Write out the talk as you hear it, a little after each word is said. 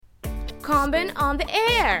Combin on the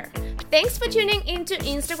air. Thanks for tuning into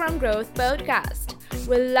Instagram Growth Podcast.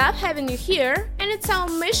 We love having you here, and it's our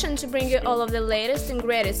mission to bring you all of the latest and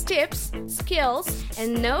greatest tips, skills,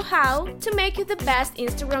 and know-how to make you the best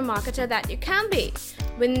Instagram marketer that you can be.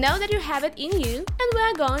 We know that you have it in you, and we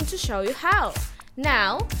are going to show you how.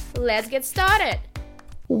 Now, let's get started.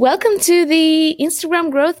 Welcome to the Instagram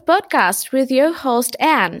Growth Podcast with your host,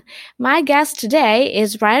 Anne. My guest today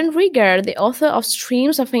is Ryan Rieger, the author of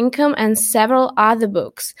Streams of Income and several other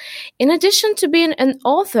books. In addition to being an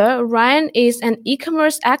author, Ryan is an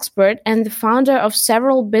e-commerce expert and the founder of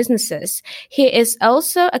several businesses. He is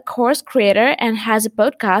also a course creator and has a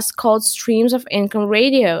podcast called Streams of Income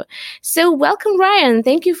Radio. So welcome, Ryan.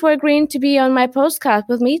 Thank you for agreeing to be on my podcast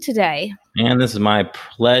with me today. And this is my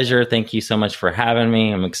pleasure. Thank you so much for having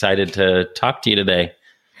me. I'm excited to talk to you today.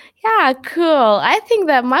 Yeah, cool. I think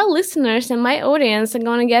that my listeners and my audience are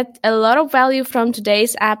going to get a lot of value from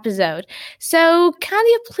today's episode. So can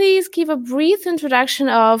you please give a brief introduction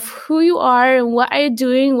of who you are and what are you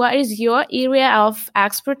doing? What is your area of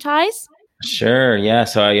expertise? Sure. Yeah.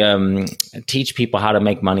 So I teach people how to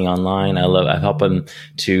make money online. I help them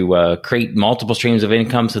to create multiple streams of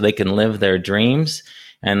income so they can live their dreams.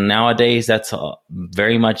 And nowadays, that's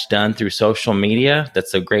very much done through social media.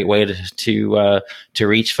 That's a great way to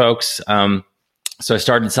reach folks. So I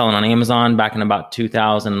started selling on Amazon back in about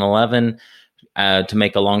 2011. To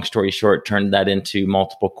make a long story short, turned that into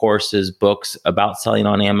multiple courses, books about selling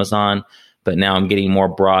on Amazon. But now I'm getting more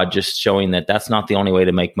broad, just showing that that's not the only way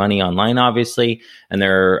to make money online, obviously. And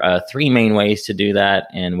there are three main ways to do that.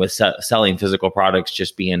 And with selling physical products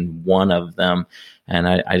just being one of them. And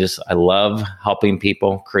I love helping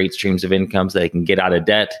people create streams of income so they can get out of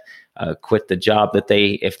debt, quit the job if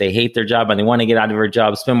they hate their job and they want to get out of their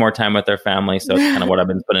job, spend more time with their family. So it's kind of what I've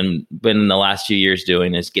been in the last few years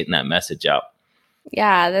doing, is getting that message out.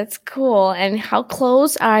 Yeah, that's cool. And how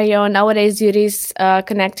close are your nowadays duties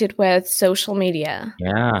connected with social media?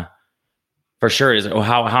 Yeah. For sure.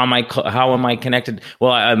 How am I connected?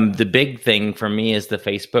 Well, the big thing for me is the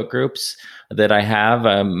Facebook groups that I have.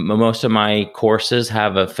 Most of my courses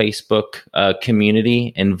have a Facebook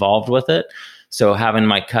community involved with it. So having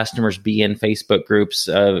my customers be in Facebook groups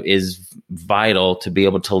is vital to be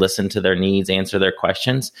able to listen to their needs, answer their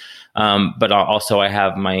questions. But also I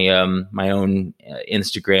have my my own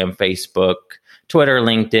Instagram, Facebook, Twitter,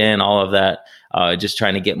 LinkedIn, all of that. Just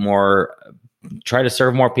trying to get try to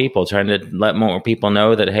serve more people, trying to let more people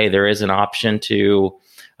know that, hey, there is an option to,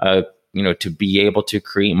 to be able to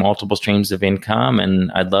create multiple streams of income.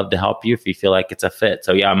 And I'd love to help you if you feel like it's a fit.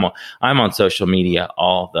 So yeah, I'm on social media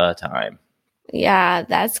all the time. Yeah,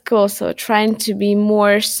 that's cool. So trying to be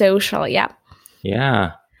more social. Yeah.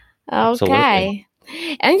 Yeah. Okay. Absolutely.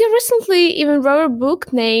 And you recently even wrote a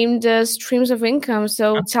book named Streams of Income.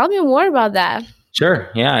 So tell me more about that. Sure.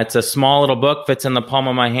 Yeah. It's a small little book, fits in the palm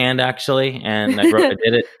of my hand, actually. And I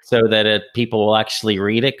did it so that people will actually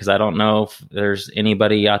read it, because I don't know if there's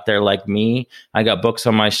anybody out there like me. I got books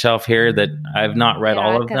on my shelf here that I've not read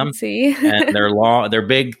all of them. See. And they're long, they're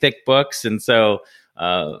big, thick books. And so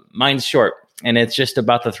mine's short. And it's just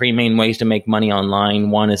about the three main ways to make money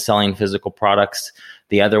online. One is selling physical products.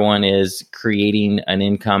 The other one is creating an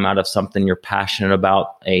income out of something you're passionate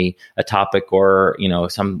about, a topic, or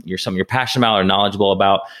something you're passionate about or knowledgeable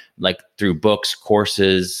about, like through books,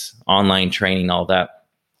 courses, online training, all that.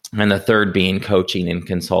 And the third being coaching and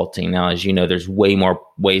consulting. Now, as you know, there's way more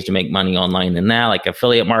ways to make money online than that, like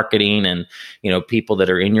affiliate marketing and people that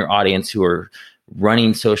are in your audience who are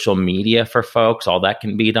running social media for folks. All that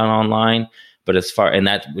can be done online. But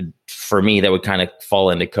for me, that would kind of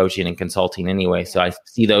fall into coaching and consulting anyway. So I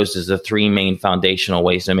see those as the three main foundational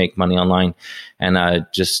ways to make money online. And I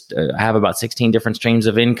have about 16 different streams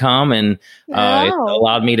of income, and it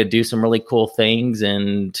allowed me to do some really cool things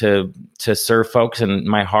and to serve folks. And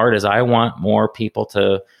my heart is I want more people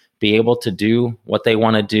to be able to do what they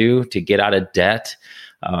want to do, to get out of debt.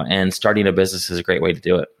 And starting a business is a great way to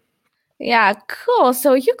do it. Yeah, cool.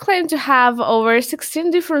 So you claim to have over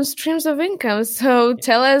 16 different streams of income. So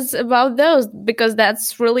tell us about those, because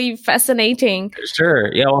that's really fascinating.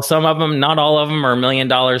 Sure. Yeah. Well, some of them, not all of them, are $1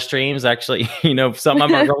 million streams. Actually, some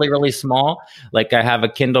of them are really, really small. Like I have a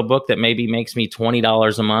Kindle book that maybe makes me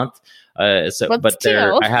 $20 a month. I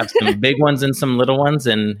have some big ones and some little ones,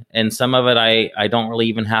 and some of it I don't really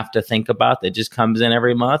even have to think about. It just comes in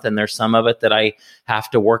every month. And there's some of it that I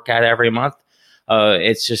have to work at every month.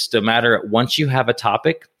 It's just a matter of, once you have a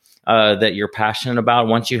topic that you're passionate about,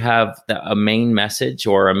 once you have a main message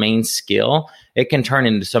or a main skill, it can turn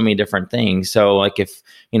into so many different things. So like if,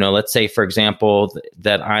 let's say, for example,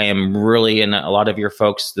 that I am really, and a lot of your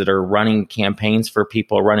folks that are running campaigns for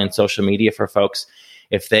people, running social media for folks,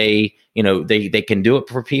 if they, they can do it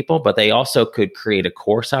for people, but they also could create a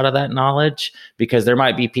course out of that knowledge, because there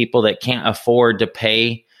might be people that can't afford to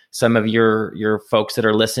pay some of your folks that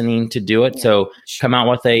are listening to do it. Yeah. So come out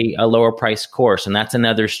with a lower price course, and that's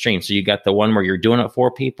another stream. So you got the one where you're doing it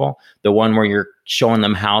for people, the one where you're showing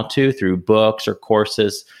them how to through books or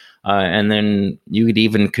courses. And then you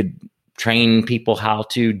could train people how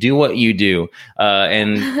to do what you do,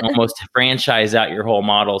 and almost franchise out your whole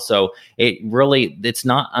model. So it's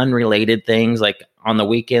not unrelated things. Like on the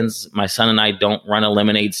weekends, my son and I don't run a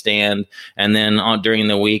lemonade stand. And then during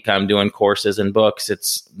the week, I'm doing courses and books.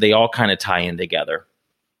 They all kind of tie in together.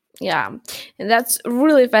 Yeah, and that's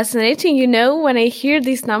really fascinating. When I hear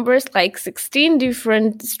these numbers, like 16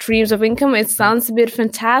 different streams of income, it sounds a bit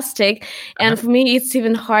fantastic. And for me, it's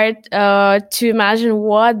even hard to imagine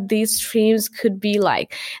what these streams could be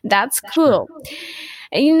like. That's cool.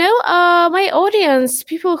 My audience,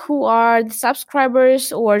 people who are the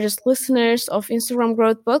subscribers or just listeners of Instagram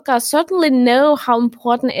Growth Podcast, certainly know how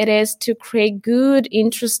important it is to create good,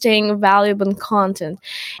 interesting, valuable content.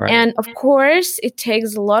 Right. And of course, it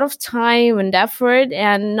takes a lot of time and effort,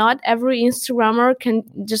 and not every Instagrammer can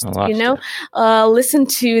just, listen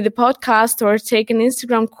to the podcast or take an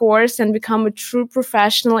Instagram course and become a true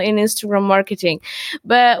professional in Instagram marketing.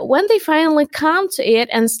 But when they finally come to it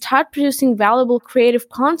and start producing valuable creative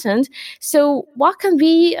content, so what can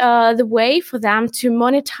be the way for them to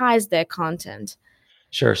monetize their content?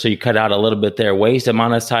 Sure. So you cut out a little bit there. Ways to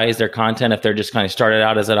monetize their content if they're just kind of started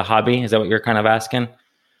out as a hobby. Is that what you're kind of asking?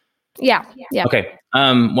 Yeah. Okay.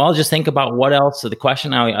 Well, just think about what else. So the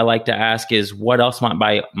question I like to ask is, what else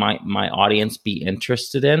might my audience be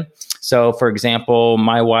interested in? So, for example,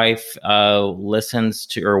 my wife listens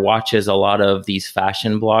to or watches a lot of these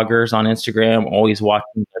fashion bloggers on Instagram, always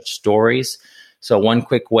watching their stories. So one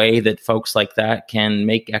quick way that folks like that can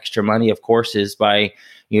make extra money, of course, is by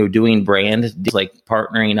doing brand, like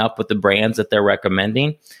partnering up with the brands that they're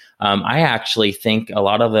recommending. I actually think a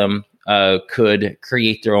lot of them could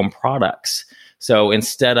create their own products. So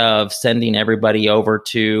instead of sending everybody over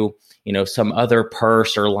to some other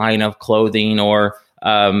purse or line of clothing, or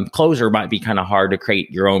closer might be kind of hard to create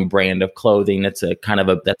your own brand of clothing. That's a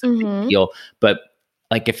big deal, but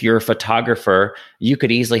like if you're a photographer, you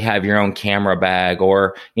could easily have your own camera bag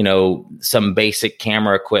or, some basic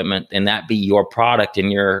camera equipment, and that be your product.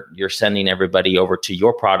 And you're sending everybody over to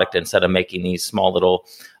your product instead of making these small little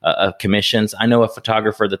commissions. I know a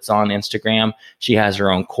photographer that's on Instagram. She has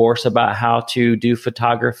her own course about how to do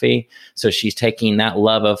photography. So she's taking that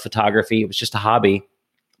love of photography. It was just a hobby,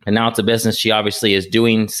 and now it's a business. She obviously is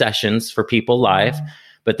doing sessions for people live.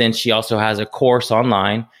 But then she also has a course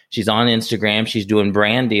online. She's on Instagram. She's doing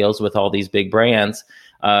brand deals with all these big brands.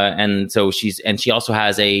 And she also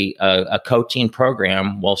has a coaching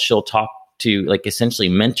program. Well, she'll talk to essentially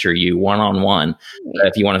mentor you one-on-one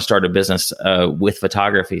if you want to start a business with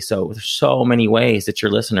photography. So there's so many ways that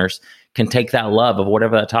your listeners can take that love of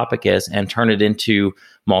whatever that topic is and turn it into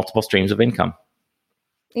multiple streams of income.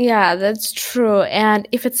 Yeah, that's true. And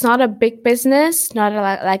if it's not a big business, not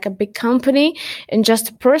like a big company, and just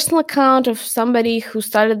a personal account of somebody who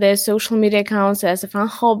started their social media accounts as a fun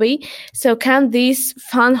hobby, so can these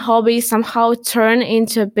fun hobbies somehow turn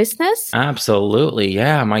into a business? Absolutely.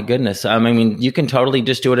 Yeah, my goodness. I mean, you can totally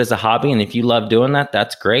just do it as a hobby. And if you love doing that,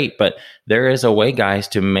 that's great. But there is a way, guys,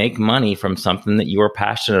 to make money from something that you are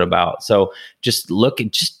passionate about. So just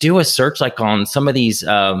do a search on some of these,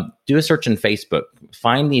 do a search in Facebook,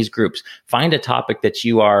 find these groups, find a topic that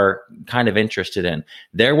you are kind of interested in.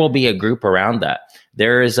 There will be a group around that.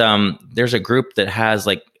 There's a group that has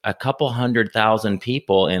a couple 100,000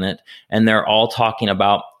 people in it, and they're all talking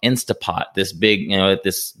about Instapot, this big,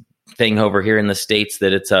 this thing over here in the States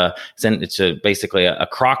that it's basically a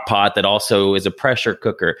crock pot that also is a pressure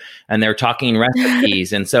cooker, and they're talking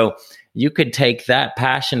recipes. And so you could take that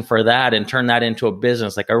passion for that and turn that into a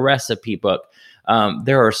business, like a recipe book.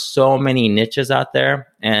 There are so many niches out there,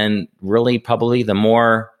 and really probably the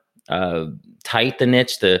more tight the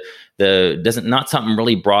niche, not something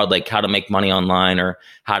really broad like how to make money online or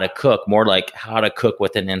how to cook, more like how to cook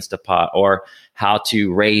with an Instapot, or how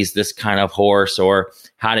to raise this kind of horse, or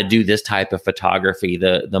how to do this type of photography.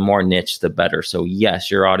 The more niche, the better. So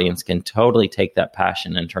yes, your audience can totally take that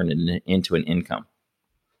passion and turn it into an income.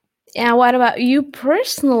 And what about you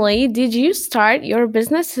personally? Did you start your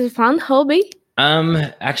business as a fun hobby?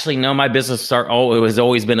 Actually, no, my it has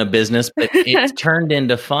always been a business, but it's turned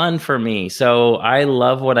into fun for me. So I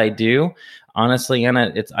love what I do. Honestly,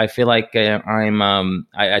 Anna, I feel like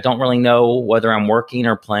I don't really know whether I'm working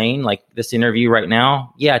or playing. Like this interview right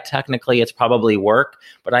now, yeah, technically it's probably work,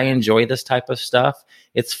 but I enjoy this type of stuff.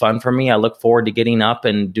 It's fun for me. I look forward to getting up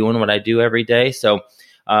and doing what I do every day. So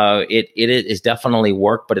it is definitely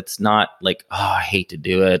work, but it's not like, oh, I hate to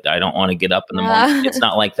do it. I don't want to get up in the morning. It's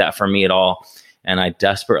not like that for me at all. And I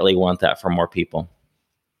desperately want that for more people.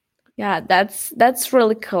 Yeah, that's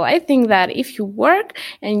really cool. I think that if you work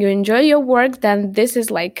and you enjoy your work, then this is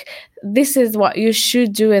what you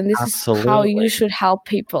should do, and this Absolutely. is how you should help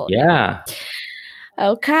people. Yeah.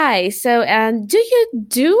 Okay, so and do you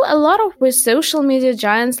do a lot of with social media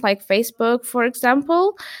giants like Facebook, for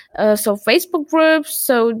example? So Facebook groups.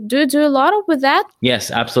 So do you do a lot of with that? Yes,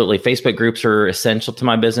 absolutely. Facebook groups are essential to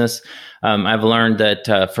my business. I've learned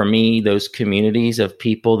that for me, those communities of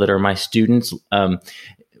people that are my students,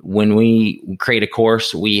 when we create a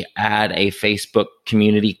course, we add a Facebook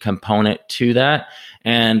community component to that.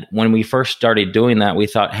 And when we first started doing that, we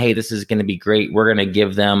thought, hey, this is going to be great. We're going to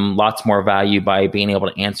give them lots more value by being able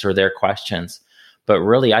to answer their questions. But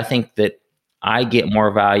really, I think that I get more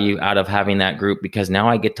value out of having that group because now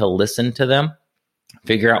I get to listen to them,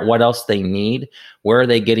 figure out what else they need, where are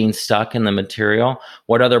they getting stuck in the material,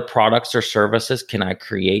 what other products or services can I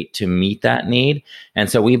create to meet that need. And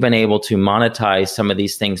so we've been able to monetize some of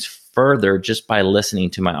these things further just by listening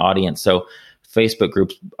to my audience. So Facebook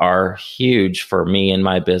groups are huge for me and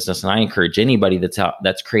my business. And I encourage anybody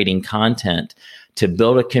that's creating content to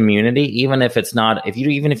build a community, even if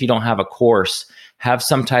you don't have a course, have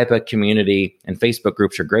some type of community. And Facebook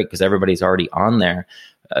groups are great because everybody's already on there.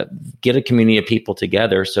 Get a community of people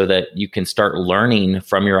together so that you can start learning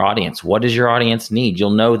from your audience. What does your audience need?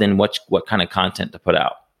 You'll know then what kind of content to put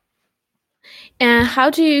out. And how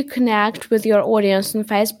do you connect with your audience on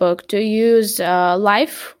Facebook? Do you use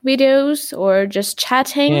live videos or just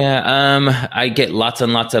chatting? Yeah, I get lots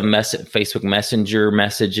and lots of Facebook Messenger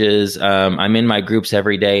messages. I'm in my groups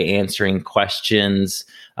every day answering questions.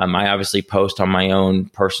 I obviously post on my own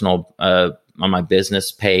personal, on my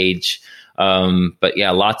business page. But yeah,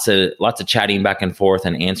 lots of chatting back and forth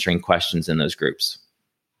and answering questions in those groups.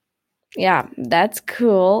 Yeah, that's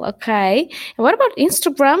cool. Okay. And what about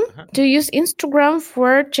Instagram? Do you use Instagram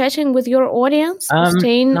for chatting with your audience?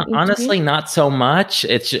 Honestly, not so much.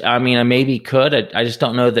 I maybe could. I just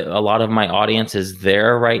don't know that a lot of my audience is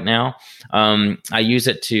there right now. I use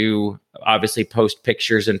it to obviously post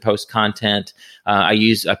pictures and post content. I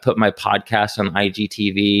put my podcast on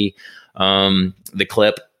IGTV, the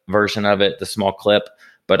clip version of it, the small clip.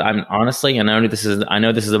 But I know this is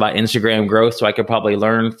about Instagram growth, so I could probably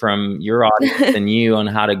learn from your audience and you on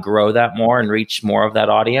how to grow that more and reach more of that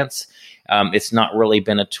audience. It's not really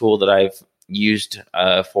been a tool that I've used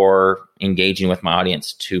for engaging with my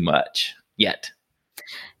audience too much yet.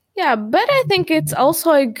 Yeah, but I think it's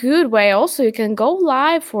also a good way. Also, you can go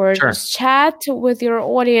live or just chat with your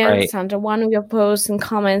audience under one of your posts and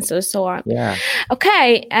comments or so on. Yeah.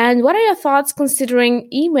 Okay, and what are your thoughts considering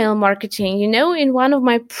email marketing? You know, in one of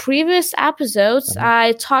my previous episodes,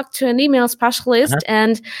 I talked to an email specialist,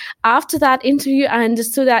 and after that interview, I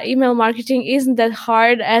understood that email marketing isn't that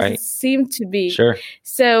hard as it seemed to be. Sure.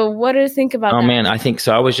 So what do you think about that? Oh, man, I think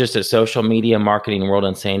so. I was just at Social Media Marketing World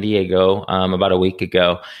in San Diego about a week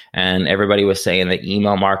ago. And everybody was saying that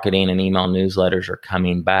email marketing and email newsletters are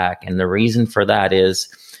coming back. And the reason for that is,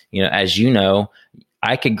 as you know,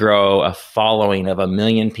 I could grow a following of 1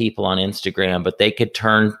 million people on Instagram, but they could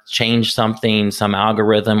change something, some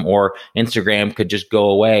algorithm, or Instagram could just go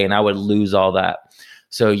away and I would lose all that.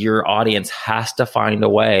 So your audience has to find a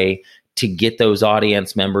way to get those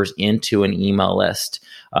audience members into an email list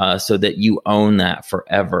so that you own that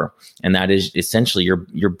forever. And that is essentially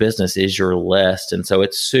your business is your list. And so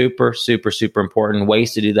it's super, super, super important.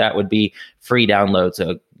 Ways to do that would be free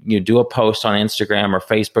downloads. You do a post on Instagram or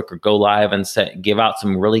Facebook or go live and give out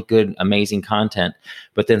some really good, amazing content,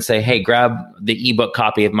 but then say, hey, grab the ebook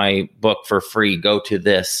copy of my book for free. Go to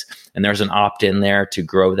this. And there's an opt-in there to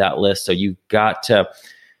grow that list. So you've got to...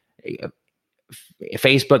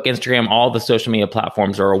 Facebook, Instagram, all the social media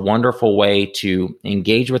platforms are a wonderful way to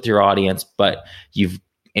engage with your audience. But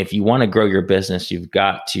if you want to grow your business, you've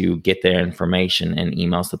got to get their information, and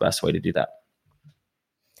email's the best way to do that.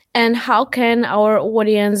 And how can our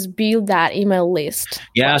audience build that email list?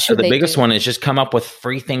 Yeah, so the biggest one is just come up with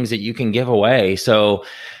free things that you can give away. So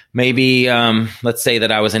maybe let's say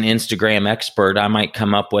that I was an Instagram expert. I might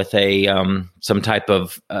come up with some type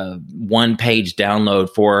of one-page download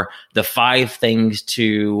for the 5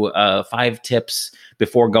 tips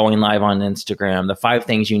before going live on Instagram, the 5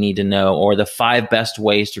 things you need to know, or the 5 best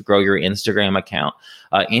ways to grow your Instagram account.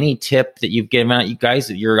 Any tip that you've given out, you guys,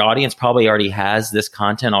 your audience probably already has this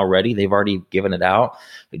content already. They've already given it out.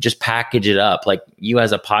 Just package it up. Like you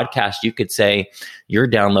as a podcast, you could say your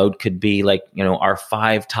download could be like, our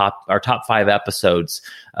top 5 episodes,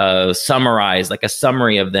 summarize like a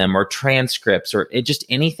summary of them, or transcripts, or just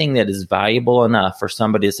anything that is valuable enough for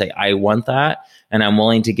somebody to say, I want that, and I'm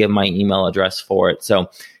willing to give my email address for it. So,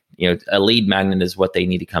 a lead magnet is what they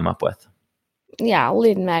need to come up with. Yeah,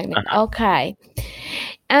 lead magnet. Okay.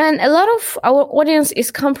 And a lot of our audience is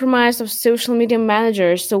comprised of social media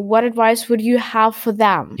managers. So what advice would you have for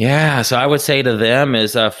them? Yeah, so I would say to them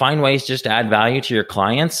is find ways just to add value to your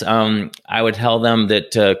clients. I would tell them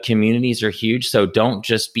that communities are huge. So don't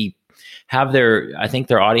just I think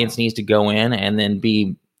their audience needs to go in and then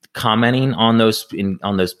be commenting on those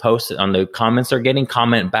posts, on the comments they're getting,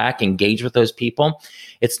 comment back, engage with those people.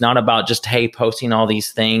 It's not about just, hey, posting all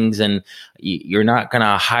these things, and you're not going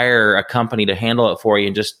to hire a company to handle it for you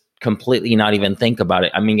and just completely not even think about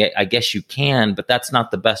it. I mean, I guess you can, but that's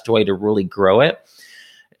not the best way to really grow it.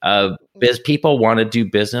 People want to do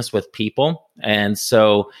business with people. And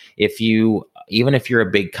so even if you're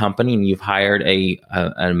a big company and you've hired a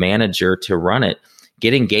manager to run it,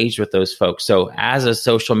 get engaged with those folks. So as a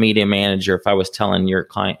social media manager, if I was telling your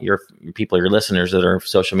client, your people, your listeners that are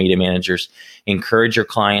social media managers, encourage your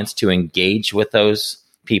clients to engage with those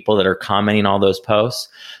people that are commenting all those posts.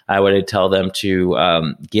 I would tell them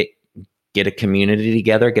to get a community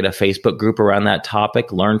together, get a Facebook group around that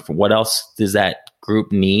topic, learn from what else does that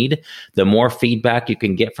group need. The more feedback you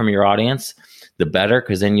can get from your audience, the better,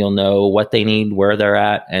 because then you'll know what they need, where they're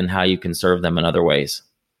at, and how you can serve them in other ways.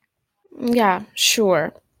 Yeah,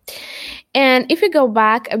 sure. And if we go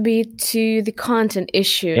back a bit to the content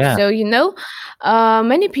issue, so,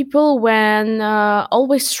 many people, when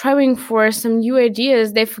always striving for some new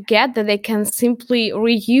ideas, they forget that they can simply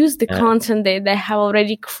reuse the content that they have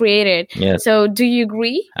already created. Yes. So do you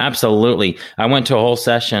agree? Absolutely. I went to a whole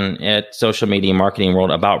session at Social Media Marketing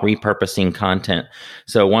World about repurposing content.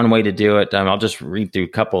 So one way to do it, I'll just read through a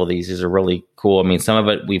couple of these. These are really cool. I mean, some of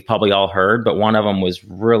it we've probably all heard, but one of them was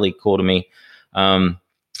really cool to me.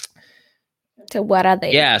 So what are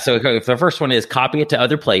they? Yeah. So the first one is copy it to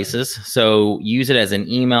other places. So use it as an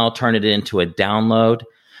email, turn it into a download.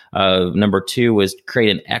 Number 2 was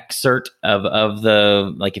create an excerpt of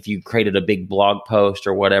the, like if you created a big blog post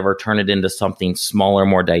or whatever, turn it into something smaller,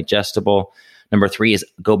 more digestible. Number 3 is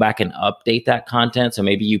go back and update that content. So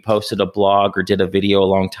maybe you posted a blog or did a video a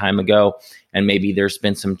long time ago, and maybe there's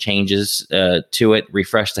been some changes to it.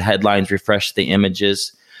 Refresh the headlines, refresh the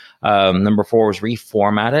images. Number 4 was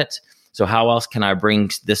reformat it. So how else can I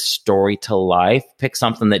bring this story to life? Pick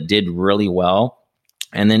something that did really well.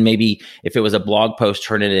 And then maybe if it was a blog post,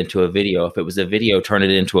 turn it into a video. If it was a video, turn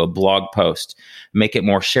it into a blog post. Make it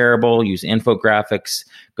more shareable, use infographics,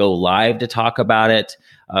 go live to talk about it.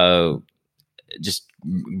 Just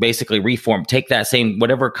basically take that same,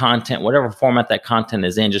 whatever format that content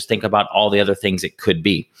is in, just think about all the other things it could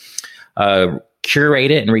be. Curate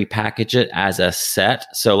it and repackage it as a set.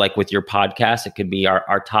 So like with your podcast, it could be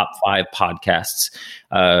our top 5 podcasts,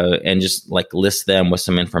 and just like list them with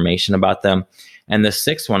some information about them. And the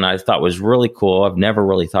 6th one I thought was really cool. I've never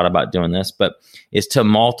really thought about doing this, but is to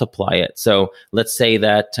multiply it. So let's say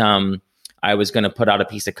that I was going to put out a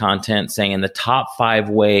piece of content saying the top 5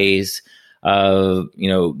 ways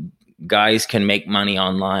guys can make money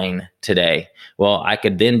online today. Well, I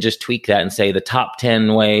could then just tweak that and say the top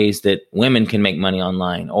 10 ways that women can make money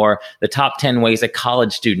online, or the top 10 ways a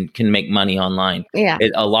college student can make money online. Yeah.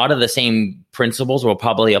 A lot of the same principles will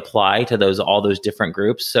probably apply to all those different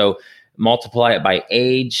groups. So multiply it by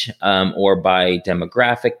age, or by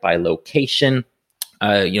demographic, by location.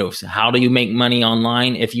 How do you make money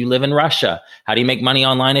online if you live in Russia? How do you make money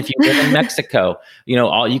online if you live in Mexico?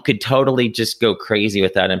 You could totally just go crazy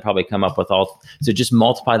with that and probably come up with so just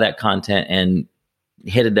multiply that content and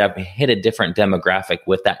hit a different demographic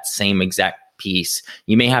with that same exact piece.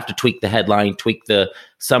 You may have to tweak the headline, tweak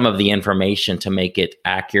some of the information to make it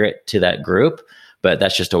accurate to that group, but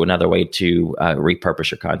that's just another way to repurpose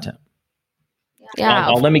your content. Yeah,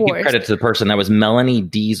 let me give credit to the person. That was Melanie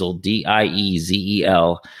Diesel,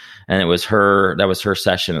 Diezel, and that was her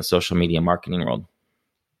session at Social Media Marketing World.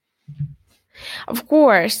 Of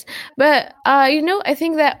course. But, I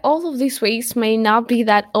think that all of these ways may not be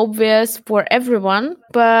that obvious for everyone.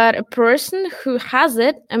 but a person who has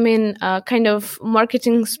it, kind of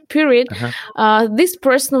marketing spirit, this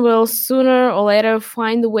person will sooner or later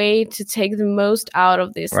find a way to take the most out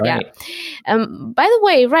of this. Right. Yeah. By the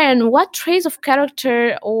way, Ryan, what traits of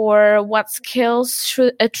character or what skills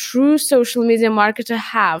should a true social media marketer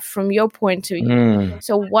have from your point of view?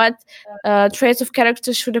 So what traits of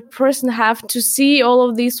character should a person have to see all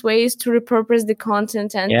of these ways to repurpose the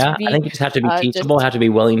content and to be, I think you just have to be teachable, have to be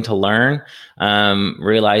willing to learn,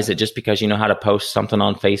 realize that just because you know how to post something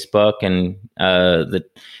on Facebook and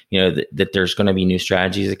that there's going to be new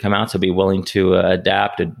strategies that come out, so be willing to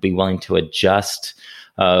adapt and be willing to adjust.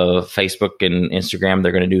 Facebook and Instagram,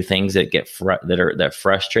 they're going to do things that that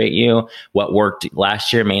frustrate you. What worked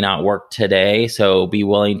last year may not work today, so be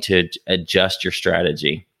willing to adjust your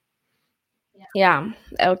strategy. Yeah.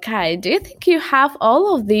 Okay. Do you think you have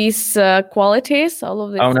all of these qualities? All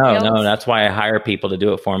of these skills? No. That's why I hire people to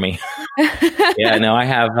do it for me. Yeah. No. I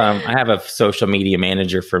have a social media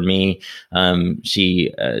manager for me.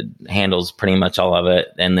 She handles pretty much all of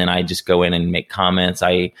it, and then I just go in and make comments.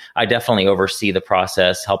 I definitely oversee the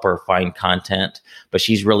process, help her find content, but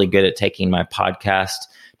she's really good at taking my podcast,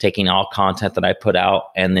 taking all content that I put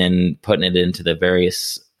out, and then putting it into the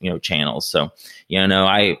various channels. So,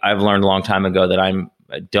 I've learned a long time ago that I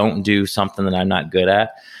don't do something that I'm not good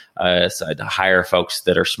at. So I'd hire folks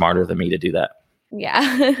that are smarter than me to do that.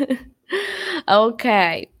 Yeah.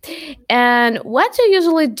 Okay. And what do you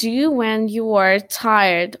usually do when you are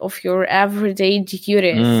tired of your everyday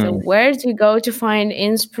duties? So where do you go to find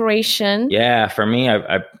inspiration? Yeah, for me,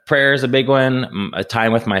 prayer is a big one. A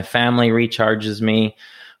time with my family recharges me.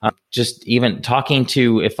 Just even talking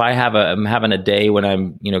to, if I'm having a day when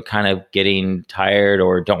I'm, kind of getting tired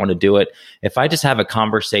or don't want to do it, if I just have a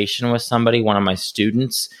conversation with somebody, one of my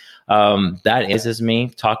students, that is me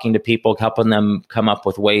talking to people, helping them come up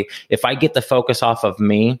with way. If I get the focus off of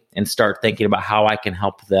me and start thinking about how I can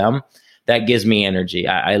help them, that gives me energy.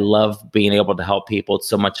 I love being able to help people. It's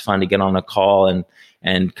so much fun to get on a call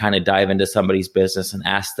and kind of dive into somebody's business and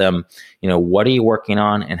ask them, what are you working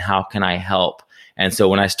on and how can I help? And so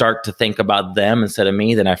when I start to think about them instead of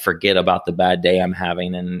me, then I forget about the bad day I'm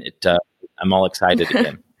having, and I'm all excited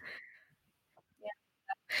again.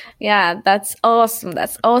 Yeah, that's awesome.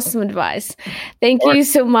 That's awesome advice. Thank you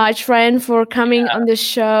so much, Ryan, for coming on the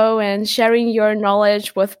show and sharing your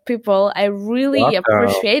knowledge with people. I really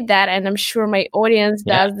appreciate that, and I'm sure my audience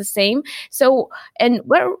does the same. So, and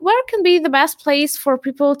where can be the best place for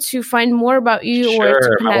people to find more about you or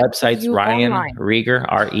to connect? My website's Ryan Reger,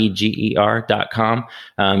 REGER.com.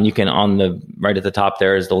 You can right at the top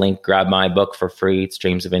there is the link. Grab my book for free. It's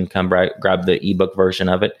Streams of Income. Grab the ebook version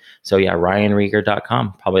of it. So yeah,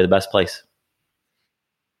 RyanReger.com. Probably the best place.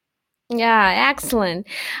 Yeah, excellent.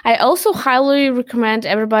 I also highly recommend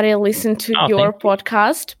everybody listen to your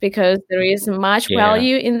podcast because there is much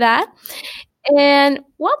value in that. And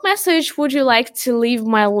what message would you like to leave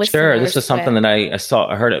my listeners? Sure. This is something that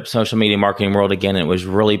I heard at Social Media Marketing World again. And it was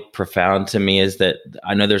really profound to me is that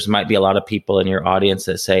I know might be a lot of people in your audience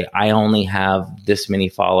that say, I only have this many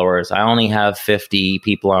followers. I only have 50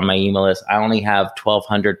 people on my email list. I only have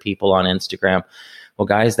 1,200 people on Instagram. Well,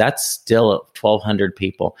 guys, that's still 1,200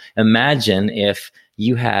 people. Imagine if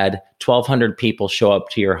you had 1,200 people show up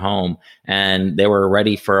to your home and they were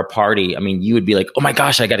ready for a party. I mean, you would be like, oh my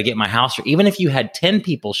gosh, I got to get my house. Even if you had 10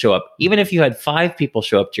 people show up, even if you had 5 people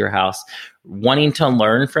show up to your house wanting to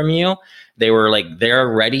learn from you, they're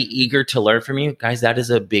ready, eager to learn from you. Guys, that is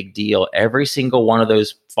a big deal. Every single one of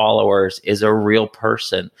those followers is a real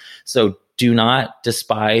person. So do not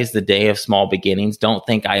despise the day of small beginnings. Don't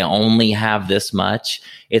think I only have this much.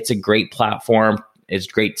 It's a great platform. It's a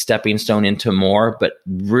great stepping stone into more, but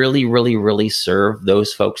really, really, really serve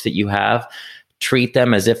those folks that you have. Treat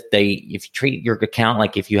them as if you treat your account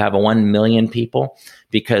like if you have 1 million people,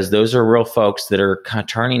 because those are real folks that are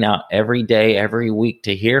turning out every day, every week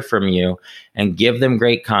to hear from you and give them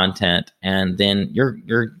great content. And then your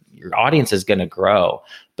audience is going to grow.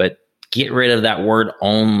 But get rid of that word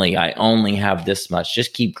only. I only have this much.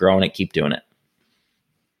 Just keep growing it. Keep doing it.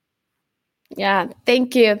 Yeah,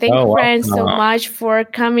 thank you. Thank you, Ryan, so much for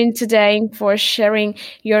coming today, for sharing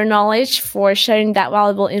your knowledge, for sharing that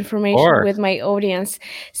valuable information with my audience.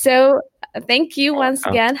 So thank you once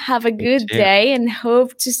again. Have a good day and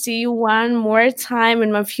hope to see you one more time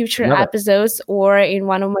in my future episodes or in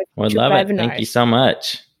one of my future webinars. Thank you so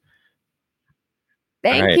much.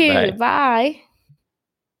 Thank you. Bye.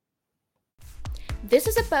 This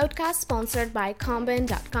is a podcast sponsored by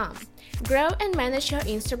Combine.com. Grow and manage your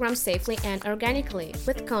Instagram safely and organically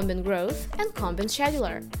with Combine Growth and Combine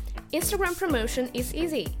Scheduler. Instagram promotion is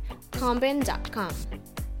easy. Combine.com.